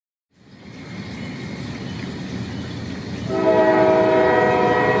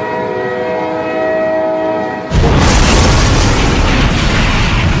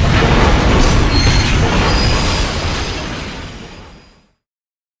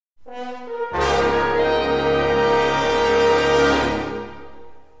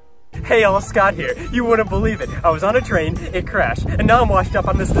Hey, Ella Scott here. You wouldn't believe it. I was on a train, it crashed, and now I'm washed up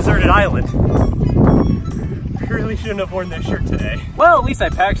on this deserted island. I really shouldn't have worn this shirt today. Well, at least I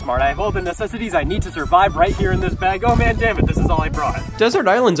packed smart. I have all the necessities I need to survive right here in this bag. Oh man, damn it, this is all I brought. Desert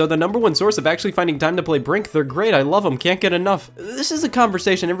islands are the #1 source of actually finding time to play Brink. They're great, I love them, can't get enough. This is a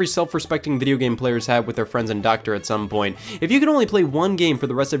conversation every self-respecting video game players have with their friends and doctor at some point. If you could only play one game for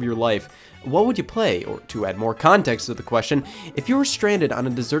the rest of your life, what would you play? Or to add more context to the question, if you were stranded on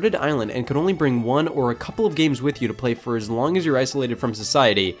a deserted island and could only bring one or a couple of games with you to play for as long as you're isolated from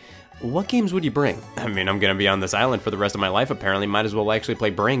society, what games would you bring? I mean, I'm gonna be on this island for the rest of my life apparently, might as well actually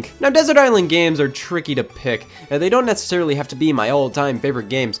play Brink. Now, desert island games are tricky to pick. They don't necessarily have to be my all-time favorite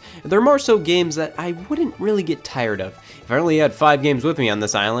games. They're more so games that I wouldn't really get tired of. If I only had 5 games with me on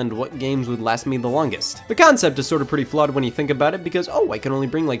this island, what games would last me the longest? The concept is sort of pretty flawed when you think about it because, oh, I can only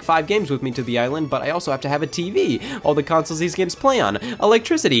bring like 5 games with me to the island, but I also have to have a TV, all the consoles these games play on,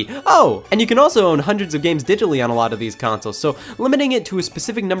 electricity, oh! And you can also own hundreds of games digitally on a lot of these consoles, so limiting it to a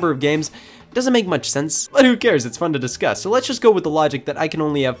specific number of games doesn't make much sense, but who cares, it's fun to discuss. So let's just go with the logic that I can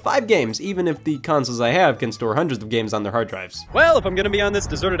only have 5 games, even if the consoles I have can store hundreds of games on their hard drives. Well, if I'm gonna be on this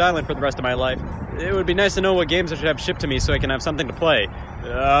deserted island for the rest of my life, it would be nice to know what games I should have shipped to me so I can have something to play.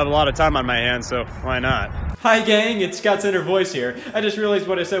 I have a lot of time on my hands, so why not? Hi gang, it's Scott's inner voice here. I just realized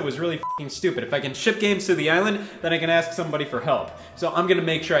what I said was really f***ing stupid. If I can ship games to the island, then I can ask somebody for help. So I'm gonna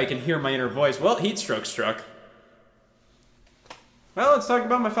make sure I can hear my inner voice. Well, heat stroke struck. Well, let's talk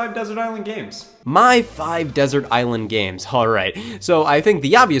about my 5 desert island games. My 5 desert island games, alright. So I think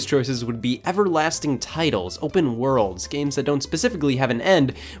the obvious choices would be everlasting titles, open worlds, games that don't specifically have an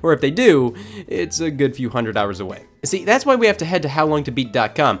end, or if they do, it's a good few hundred hours away. See, that's why we have to head to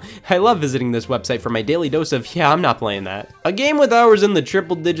howlongtobeat.com. I love visiting this website for my daily dose of, yeah, I'm not playing that. A game with hours in the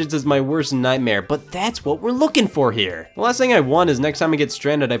triple digits is my worst nightmare, but that's what we're looking for here. The last thing I want is next time I get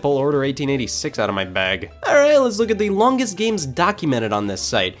stranded, I pull Order 1886 out of my bag. Alright, let's look at the longest games documented on this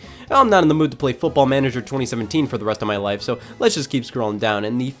site. I'm not in the mood to play Football Manager 2017 for the rest of my life, so let's just keep scrolling down.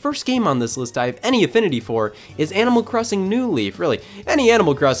 And the first game on this list I have any affinity for is Animal Crossing New Leaf. Really, any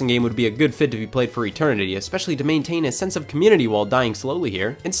Animal Crossing game would be a good fit to be played for eternity, especially to maintain a sense of community while dying slowly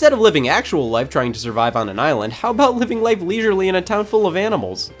here. Instead of living actual life trying to survive on an island, how about living life leisurely in a town full of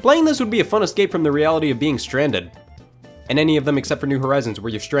animals? Playing this would be a fun escape from the reality of being stranded. And any of them except for New Horizons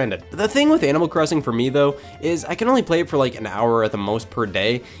where you're stranded. The thing with Animal Crossing for me though, is I can only play it for like an hour at the most per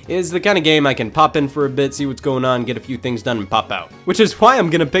day. It's the kind of game I can pop in for a bit, see what's going on, get a few things done and pop out. Which is why I'm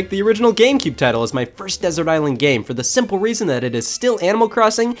gonna pick the original GameCube title as my first desert island game for the simple reason that it is still Animal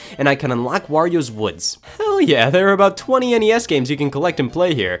Crossing and I can unlock Wario's Woods. Hell yeah, there are about 20 NES games you can collect and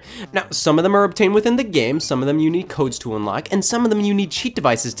play here. Now, some of them are obtained within the game, some of them you need codes to unlock, and some of them you need cheat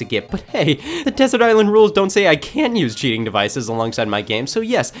devices to get, but hey, the desert island rules don't say I can't use cheating devices alongside my game, so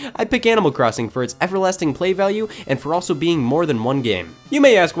yes, I pick Animal Crossing for its everlasting play value and for also being more than one game. You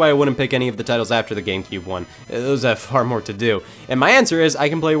may ask why I wouldn't pick any of the titles after the GameCube one. Those have far more to do. And my answer is I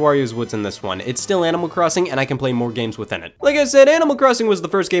can play Wario's Woods in this one. It's still Animal Crossing and I can play more games within it. Like I said, Animal Crossing was the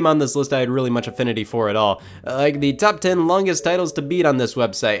first game on this list I had really much affinity for at all. Like the top 10 longest titles to beat on this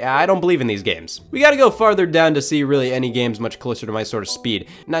website, I don't believe in these games. We gotta go farther down to see really any games much closer to my sort of speed.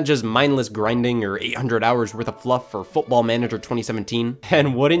 Not just mindless grinding or 800 hours worth of fluff for Football Manager 2017.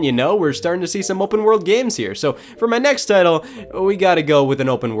 And wouldn't you know, we're starting to see some open world games here. So for my next title, we gotta go with an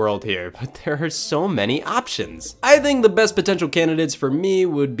open world here, but there are so many options. I think the best potential candidates for me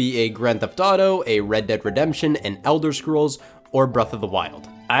would be a Grand Theft Auto, a Red Dead Redemption, an Elder Scrolls, or Breath of the Wild.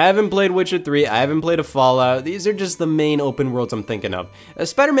 I haven't played Witcher 3, I haven't played a Fallout, these are just the main open worlds I'm thinking of.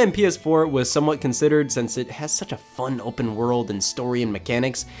 Spider-Man PS4 was somewhat considered since it has such a fun open world and story and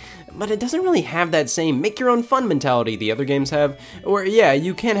mechanics, but it doesn't really have that same make your own fun mentality the other games have. Or yeah,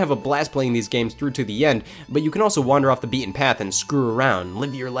 you can have a blast playing these games through to the end, but you can also wander off the beaten path and screw around,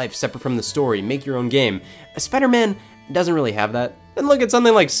 live your life separate from the story, make your own game. Spider-Man doesn't really have that. And look at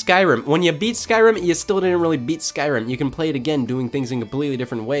something like Skyrim. When you beat Skyrim, you still didn't really beat Skyrim. You can play it again doing things in completely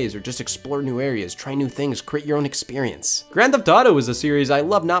different ways or just explore new areas, try new things, create your own experience. Grand Theft Auto is a series I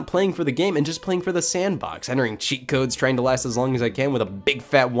love not playing for the game and just playing for the sandbox, entering cheat codes, trying to last as long as I can with a big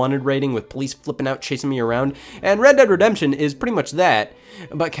fat wanted rating with police flipping out chasing me around. And Red Dead Redemption is pretty much that,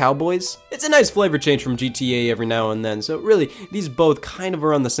 but cowboys. It's a nice flavor change from GTA every now and then, so really, these both kind of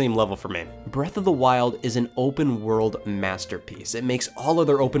are on the same level for me. Breath of the Wild is an open world masterpiece. it makes all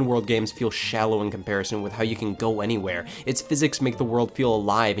other open world games feel shallow in comparison with how you can go anywhere. Its physics make the world feel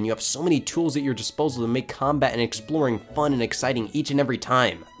alive, and you have so many tools at your disposal to make combat and exploring fun and exciting each and every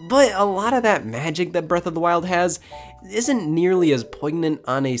time. But a lot of that magic that Breath of the Wild has isn't nearly as poignant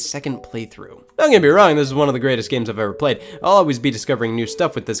on a second playthrough. Don't get me wrong, this is one of the greatest games I've ever played. I'll always be discovering new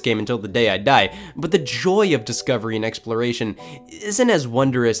stuff with this game until the day I die, but the joy of discovery and exploration isn't as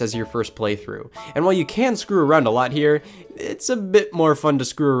wondrous as your first playthrough. And while you can screw around a lot here, it's a bit more fun to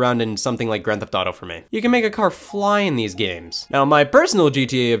screw around in something like Grand Theft Auto for me. You can make a car fly in these games. Now, my personal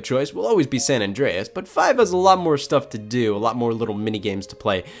GTA of choice will always be San Andreas, but 5 has a lot more stuff to do, a lot more little mini games to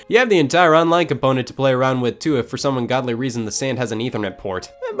play. You have the entire online component to play around with too if for some ungodly reason the sand has an Ethernet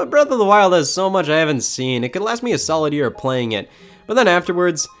port. But Breath of the Wild has so much I haven't seen, it could last me a solid year of playing it. But then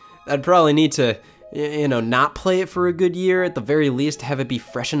afterwards, I'd probably need to, not play it for a good year, at the very least to have it be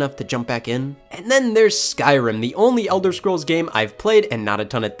fresh enough to jump back in. And then there's Skyrim, the only Elder Scrolls game I've played, and not a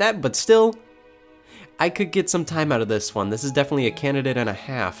ton at that, but still, I could get some time out of this one. This is definitely a candidate and a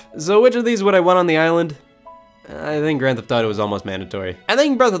half. So which of these would I want on the island? I think Grand Theft Auto is almost mandatory. I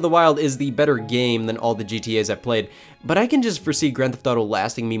think Breath of the Wild is the better game than all the GTAs I've played, but I can just foresee Grand Theft Auto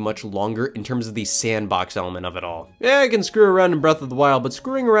lasting me much longer in terms of the sandbox element of it all. Yeah, I can screw around in Breath of the Wild, but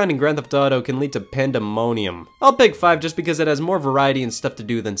screwing around in Grand Theft Auto can lead to pandemonium. I'll pick 5 just because it has more variety and stuff to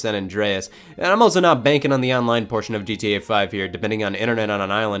do than San Andreas, and I'm also not banking on the online portion of GTA 5 here. Depending on internet on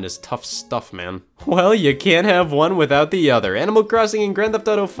an island is tough stuff, man. Well, you can't have one without the other. Animal Crossing and Grand Theft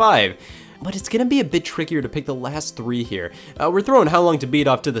Auto 5. But it's gonna be a bit trickier to pick the last 3 here. We're throwing How Long to Beat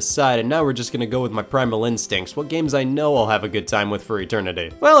off to the side, and now we're just gonna go with my primal instincts, what games I know I'll have a good time with for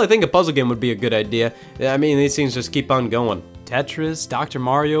eternity. Well, I think a puzzle game would be a good idea. I mean, these things just keep on going. Tetris, Dr.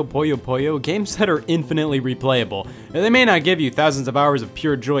 Mario, Puyo Puyo, games that are infinitely replayable. They may not give you thousands of hours of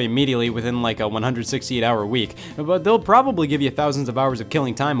pure joy immediately within like a 168-hour week, but they'll probably give you thousands of hours of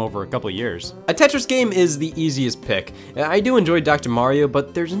killing time over a couple of years. A Tetris game is the easiest pick. I do enjoy Dr. Mario,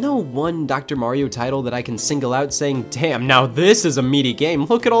 but there's no one Dr. Mario title that I can single out saying, damn, now this is a meaty game,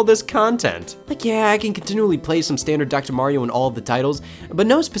 look at all this content. Like, yeah, I can continually play some standard Dr. Mario in all of the titles, but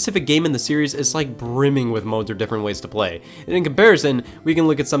no specific game in the series is like brimming with modes or different ways to play. In comparison, we can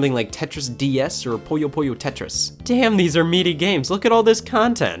look at something like Tetris DS or Puyo Puyo Tetris. Damn, these are meaty games, look at all this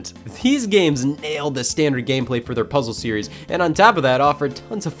content. These games nailed the standard gameplay for their puzzle series, and on top of that, offer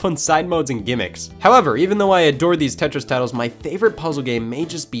tons of fun side modes and gimmicks. However, even though I adore these Tetris titles, my favorite puzzle game may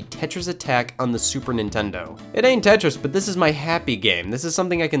just be Tetris Attack on the Super Nintendo. It ain't Tetris, but this is my happy game. This is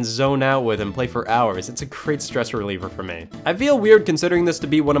something I can zone out with and play for hours. It's a great stress reliever for me. I feel weird considering this to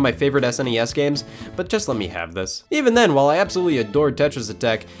be one of my favorite SNES games, but just let me have this. Even then, while I absolutely adore Tetris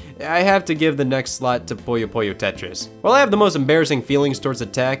Attack, I have to give the next slot to Puyo Puyo Tetris. While I have the most embarrassing feelings towards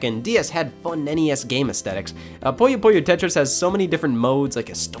Attack, and DS had fun NES game aesthetics, Puyo Puyo Tetris has so many different modes, like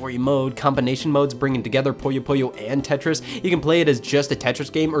a story mode, combination modes bringing together Puyo Puyo and Tetris. You can play it as just a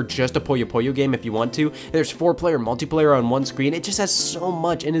Tetris game or just a Puyo Puyo game if you want to. There's 4-player multiplayer on one screen. It just has so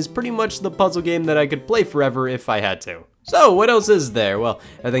much and is pretty much the puzzle game that I could play forever if I had to. So, what else is there? Well,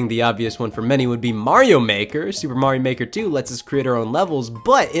 I think the obvious one for many would be Mario Maker. Super Mario Maker 2 lets us create our own levels,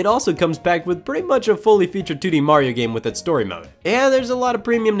 but it also comes packed with pretty much a fully featured 2D Mario game with its story mode. Yeah, there's a lot of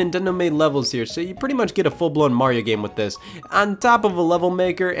premium Nintendo-made levels here, so you pretty much get a full-blown Mario game with this, on top of a level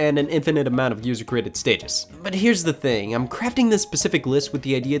maker and an infinite amount of user-created stages. But here's the thing, I'm crafting this specific list with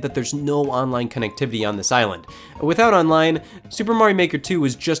the idea that there's no online connectivity on this island. Without online, Super Mario Maker 2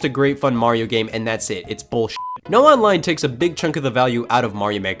 is just a great fun Mario game, and that's it. It's bullshit. No online takes a big chunk of the value out of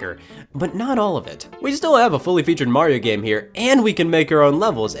Mario Maker, but not all of it. We still have a fully featured Mario game here, and we can make our own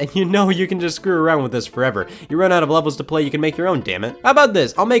levels, and you can just screw around with this forever. You run out of levels to play, you can make your own, damn it. How about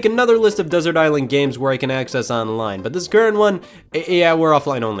this? I'll make another list of Desert Island games where I can access online, but this current one, yeah, we're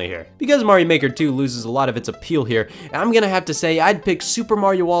offline only here. Because Mario Maker 2 loses a lot of its appeal here, I'm gonna have to say I'd pick Super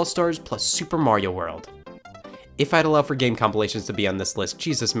Mario All-Stars plus Super Mario World. If I'd allow for game compilations to be on this list.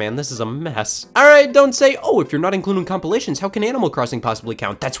 Jesus, man, this is a mess. Alright, don't say, oh, if you're not including compilations, how can Animal Crossing possibly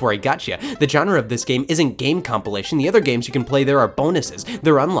count? That's where I got you. The genre of this game isn't game compilation. The other games you can play there are bonuses.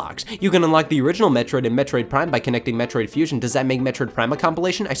 They're unlocks. You can unlock the original Metroid and Metroid Prime by connecting Metroid Fusion. Does that make Metroid Prime a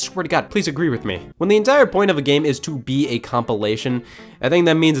compilation? I swear to God, please agree with me. When the entire point of a game is to be a compilation, I think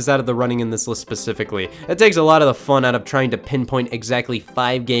that means it's out of the running in this list specifically. It takes a lot of the fun out of trying to pinpoint exactly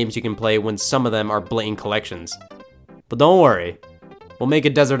 5 games you can play when some of them are blatant collections. But don't worry, we'll make a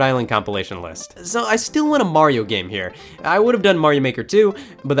Desert Island compilation list. So I still want a Mario game here. I would have done Mario Maker 2,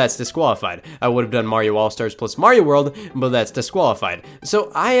 but that's disqualified. I would have done Mario All-Stars plus Mario World, but that's disqualified.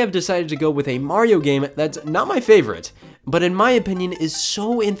 So I have decided to go with a Mario game that's not my favorite, but in my opinion is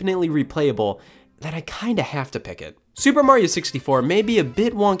so infinitely replayable that I kinda have to pick it. Super Mario 64 may be a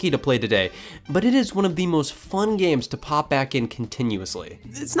bit wonky to play today, but it is one of the most fun games to pop back in continuously.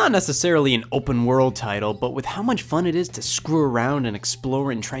 It's not necessarily an open world title, but with how much fun it is to screw around and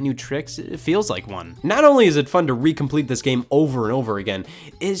explore and try new tricks, it feels like one. Not only is it fun to recomplete this game over and over again,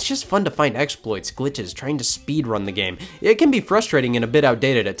 it's just fun to find exploits, glitches, trying to speedrun the game. It can be frustrating and a bit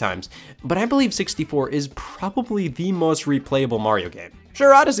outdated at times, but I believe 64 is probably the most replayable Mario game.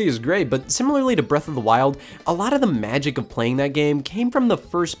 Sure, Odyssey is great, but similarly to Breath of the Wild, a lot of the magic of playing that game came from the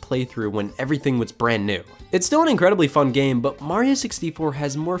first playthrough when everything was brand new. It's still an incredibly fun game, but Mario 64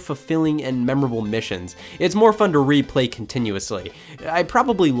 has more fulfilling and memorable missions. It's more fun to replay continuously. I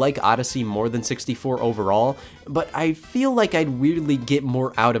probably like Odyssey more than 64 overall, but I feel like I'd weirdly get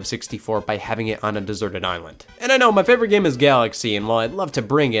more out of 64 by having it on a deserted island. And I know my favorite game is Galaxy, and while I'd love to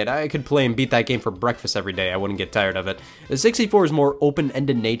bring it, I could play and beat that game for breakfast every day. I wouldn't get tired of it. 64 is more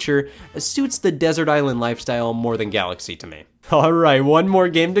open-ended nature, suits the desert island lifestyle more than Galaxy to me. Alright, one more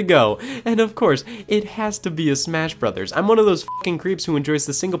game to go, and of course, it has to be a Smash Brothers. I'm one of those fucking creeps who enjoys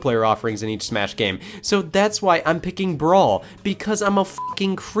the single player offerings in each Smash game, so that's why I'm picking Brawl, because I'm a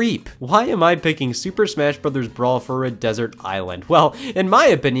fucking creep. Why am I picking Super Smash Brothers Brawl for a desert island? Well, in my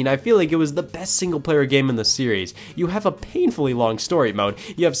opinion, I feel like it was the best single player game in the series. You have a painfully long story mode,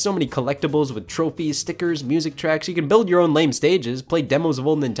 you have so many collectibles with trophies, stickers, music tracks, you can build your own lame stages, play demos of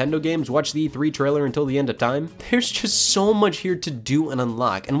old Nintendo games, watch the E3 trailer until the end of time. There's just so much here to do and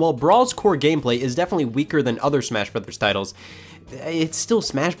unlock, and while Brawl's core gameplay is definitely weaker than other Smash Brothers titles, it's still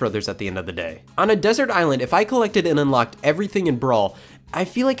Smash Brothers at the end of the day. On a desert island, if I collected and unlocked everything in Brawl, I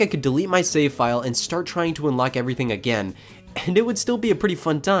feel like I could delete my save file and start trying to unlock everything again, and it would still be a pretty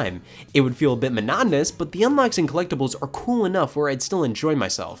fun time. It would feel a bit monotonous, but the unlocks and collectibles are cool enough where I'd still enjoy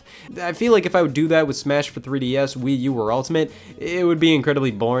myself. I feel like if I would do that with Smash for 3DS, Wii U, or Ultimate, it would be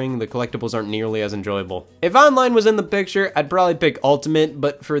incredibly boring. The collectibles aren't nearly as enjoyable. If online was in the picture, I'd probably pick Ultimate,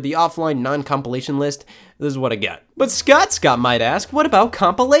 but for the offline non-compilation list, this is what I got. But Scott might ask, what about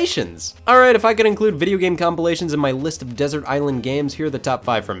compilations? Alright, if I could include video game compilations in my list of desert island games, here are the top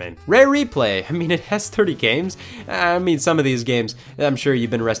 5 for me. Rare Replay, I mean, it has 30 games. I mean, some of these games, I'm sure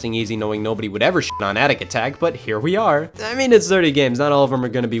you've been resting easy knowing nobody would ever shit on Attic Attack, but here we are. I mean, it's 30 games, not all of them are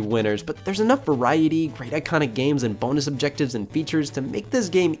gonna be winners, but there's enough variety, great iconic games, and bonus objectives and features to make this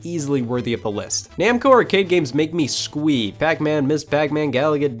game easily worthy of the list. Namco arcade games make me squee. Pac-Man, Ms. Pac-Man,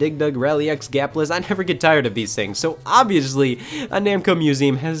 Galaga, Dig Dug, Rally X, Gapless, I never get tired of these things, so obviously a Namco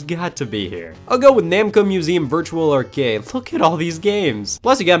Museum has got to be here. I'll go with Namco Museum Virtual Arcade. Look at all these games.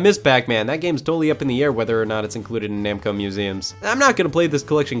 Plus you got Ms. Pac-Man. That game's totally up in the air whether or not it's included in Namco Museums. I'm not gonna play this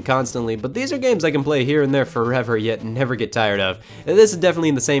collection constantly, but these are games I can play here and there forever yet never get tired of. This is definitely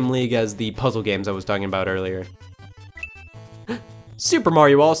in the same league as the puzzle games I was talking about earlier. Super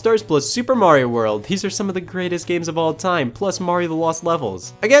Mario All-Stars plus Super Mario World. These are some of the greatest games of all time, plus Mario the Lost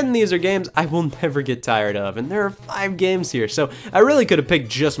Levels. Again, these are games I will never get tired of, and there are 5 games here, so I really could have picked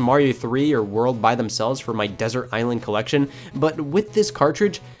just Mario 3 or World by themselves for my Desert Island collection, but with this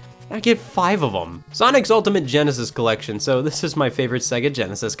cartridge, I get 5 of them. Sonic's Ultimate Genesis Collection, so this is my favorite Sega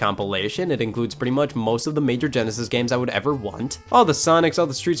Genesis compilation. It includes pretty much most of the major Genesis games I would ever want. All the Sonics, all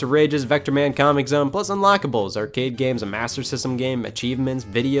the Streets of Rages, Vector Man, Comic Zone, plus unlockables, arcade games, a Master System game, achievements,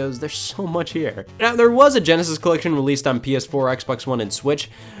 videos, there's so much here. Now, there was a Genesis collection released on PS4, Xbox One, and Switch,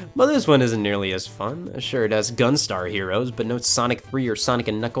 but this one isn't nearly as fun. Sure, it has Gunstar heroes, but no Sonic 3 or Sonic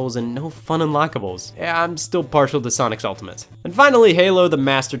and Knuckles, and no fun unlockables. Yeah, I'm still partial to Sonic's Ultimate. And finally, Halo the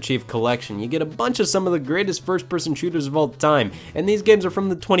Master Chief Collection. You get a bunch of some of the greatest first-person shooters of all time, and these games are from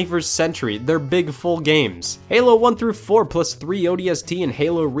the 21st century. They're big, full games. Halo 1 through 4 plus 3 ODST and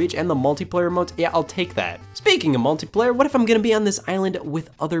Halo Reach and the multiplayer modes, yeah, I'll take that. Speaking of multiplayer, what if I'm gonna be on this island with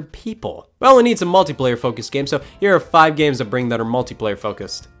other people? Well, we need some multiplayer-focused games, so here are 5 games to bring that are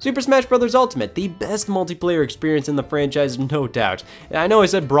multiplayer-focused. Super Smash Bros. Ultimate, the best multiplayer experience in the franchise, no doubt. I know I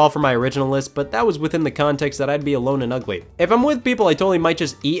said Brawl for my original list, but that was within the context that I'd be alone and ugly. If I'm with people I totally might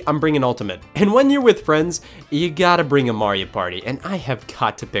just eat, I'm bringing Ultimate. And when you're with friends, you gotta bring a Mario Party, and I have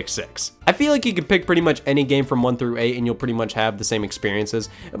got to pick 6. I feel like you could pick pretty much any game from 1 through 8 and you'll pretty much have the same experiences,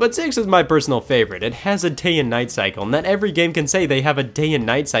 but 6 is my personal favorite. It has a day and night cycle, and not every game can say they have a day and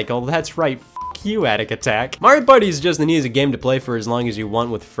night cycle. That's right, you, Attic Attack. Mario Party is just an easy game to play for as long as you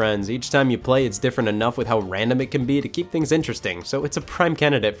want with friends. Each time you play, it's different enough with how random it can be to keep things interesting, so it's a prime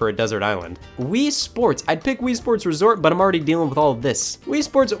candidate for a desert island. Wii Sports, I'd pick Wii Sports Resort, but I'm already dealing with all of this. Wii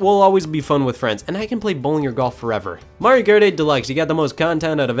Sports will always be fun with friends, and I can play bowling or golf forever. Mario Kart 8 Deluxe, you got the most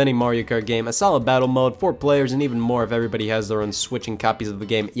content out of any Mario Kart game, a solid battle mode, 4 players, and even more if everybody has their own switching copies of the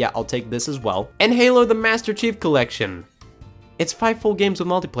game. Yeah, I'll take this as well. And Halo the Master Chief Collection. It's 5 full games with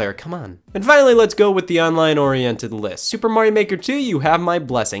multiplayer, come on. And finally, let's go with the online-oriented list. Super Mario Maker 2, you have my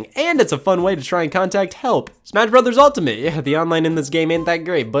blessing, and it's a fun way to try and contact help. Smash Bros. Ultimate, yeah, the online in this game ain't that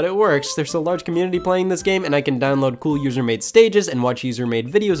great, but it works. There's a large community playing this game, and I can download cool user-made stages and watch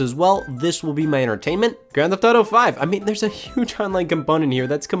user-made videos as well. This will be my entertainment. Grand Theft Auto 5, I mean, there's a huge online component here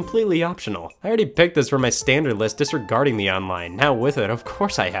that's completely optional. I already picked this for my standard list, disregarding the online. Now with it, of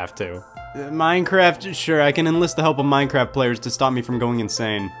course I have to. Minecraft, sure, I can enlist the help of Minecraft players to stop me from going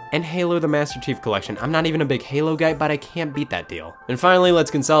insane. And Halo the Master Chief Collection. I'm not even a big Halo guy, but I can't beat that deal. And finally, let's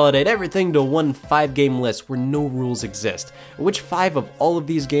consolidate everything to one 5-game list where no rules exist. Which 5 of all of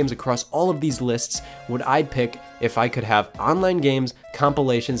these games across all of these lists would I pick if I could have online games,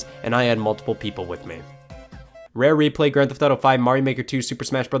 compilations, and I had multiple people with me? Rare Replay, Grand Theft Auto 5, Mario Maker 2, Super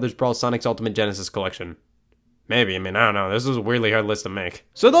Smash Bros. Brawl, Sonic's Ultimate Genesis Collection. Maybe, I mean, I don't know, this is a weirdly hard list to make.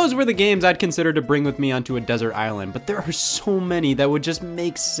 So those were the games I'd consider to bring with me onto a desert island, but there are so many that would just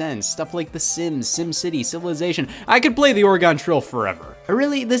make sense. Stuff like The Sims, SimCity, Civilization. I could play the Oregon Trail forever.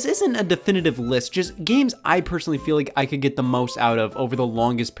 Really, this isn't a definitive list, just games I personally feel like I could get the most out of over the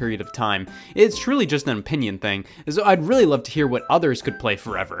longest period of time. It's truly just an opinion thing, so I'd really love to hear what others could play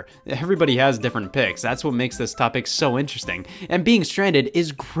forever. Everybody has different picks, that's what makes this topic so interesting, and being stranded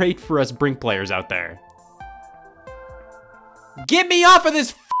is great for us Brink players out there. Get me off of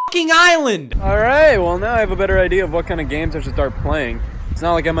this fucking island! Alright, well now I have a better idea of what kind of games I should start playing. It's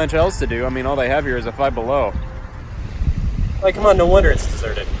not like I have much else to do. I mean, all they have here is a Five Below. Like, come on, no wonder it's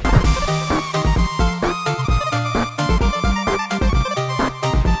deserted.